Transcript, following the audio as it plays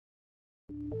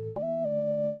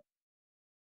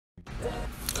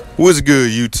What's good,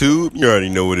 YouTube? You already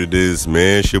know what it is,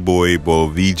 man. It's your boy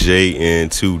VJ,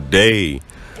 and today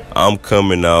I'm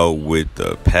coming out with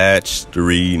the patch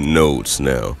 3 notes.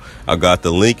 Now, I got the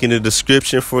link in the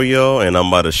description for y'all, and I'm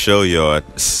about to show y'all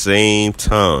at the same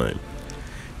time.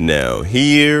 Now,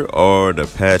 here are the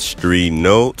patch 3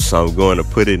 notes. I'm going to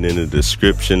put it in the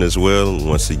description as well,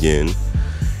 once again.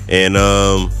 And,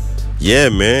 yeah,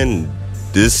 man,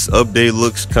 this update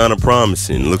looks kind of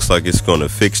promising. Looks like it's going to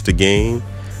fix the game.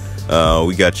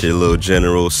 We got your little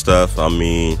general stuff. I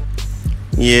mean,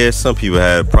 yeah, some people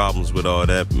had problems with all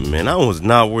that. Man, I was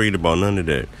not worried about none of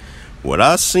that. What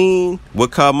I seen,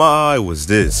 what caught my eye was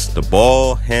this. The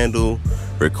ball handle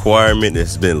requirement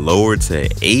has been lowered to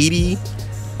 80.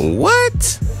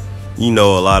 What? You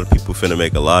know, a lot of people finna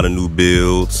make a lot of new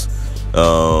builds.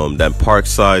 That park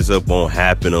size up won't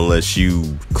happen unless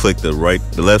you click the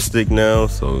left stick now.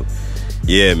 So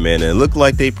yeah, man, it looked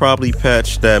like they probably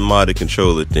patched that modded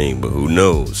controller thing, but who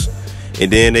knows?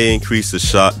 And then they increased the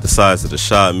size of the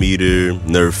shot meter,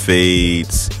 nerf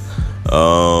fades.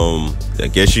 I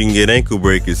guess you can get ankle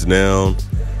breakers now.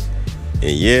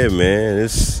 And yeah, man,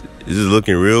 this is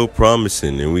looking real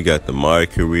promising. And we got the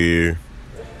MYCAREER.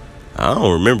 I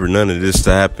don't remember none of this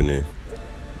happening.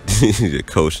 The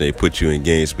coach, they put you in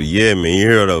games, but yeah, man,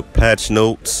 here are the patch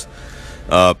notes.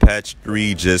 Patch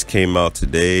 3 just came out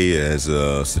today as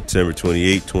September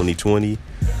 28, 2020.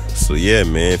 So yeah,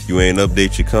 man, if you ain't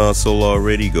update your console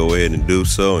already, go ahead and do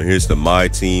so. And here's the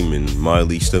MYTEAM and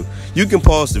MyLeak stuff. You can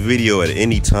pause the video at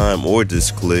any time or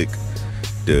just click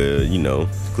the,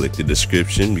 click the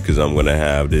description, because I'm gonna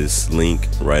have this link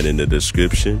right in the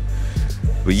description.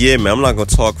 But yeah, man, I'm not gonna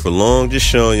talk for long, just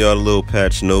showing y'all the little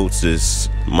patch notes, just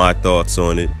my thoughts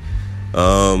on it.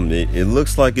 It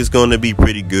looks like it's going to be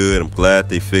pretty good. I'm glad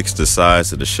they fixed the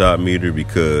size of the shot meter,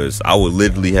 because I would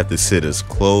literally have to sit as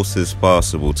close as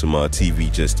possible to my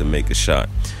TV just to make a shot.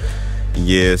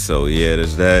 Yeah, so yeah,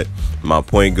 there's that. My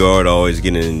point guard always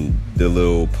getting the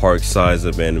little park size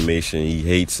up animation. He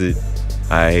hates it.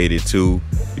 I hate it too,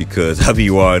 because I be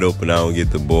wide open, I don't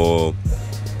get the ball.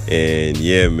 And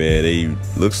yeah, man,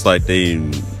 looks like they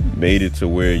made it to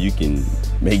where you can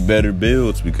make better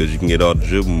builds, because you can get all the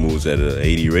dribble moves at an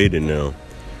 80 rating now.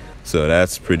 So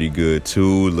that's pretty good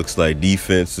too. Looks like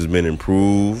defense has been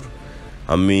improved.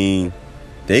 I mean,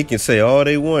 they can say all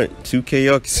they want. 2K,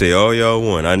 y'all can say all y'all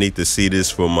want. I need to see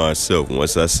this for myself.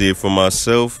 Once I see it for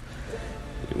myself,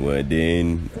 well,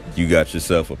 then you got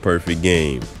yourself a perfect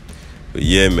game. But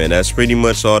yeah, man, that's pretty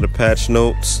much all the patch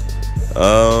notes.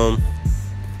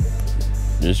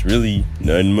 There's really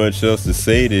nothing much else to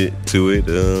say to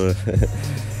it.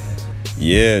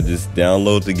 Yeah, just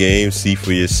download the game, see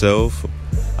for yourself.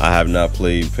 I have not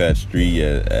played patch 3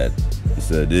 at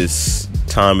this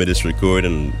time of this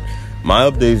recording. My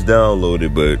update's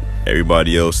downloaded, but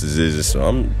everybody else's isn't, so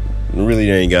I'm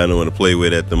really ain't got no one to play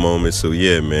with at the moment. So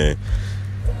yeah, man,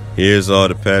 here's all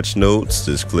the patch notes.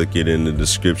 Just click it in the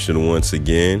description once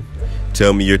again.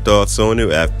 Tell me your thoughts on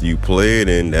it after you play it,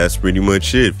 and that's pretty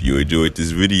much it. If you enjoyed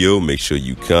this video, make sure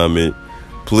you comment.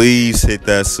 Please hit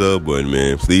that sub button,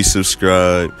 man. Please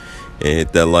subscribe and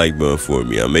hit that like button for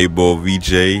me. I'm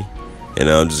VJ, and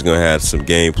I'm just gonna have some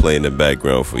gameplay in the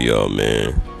background for y'all,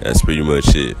 man. That's pretty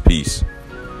much it. Peace.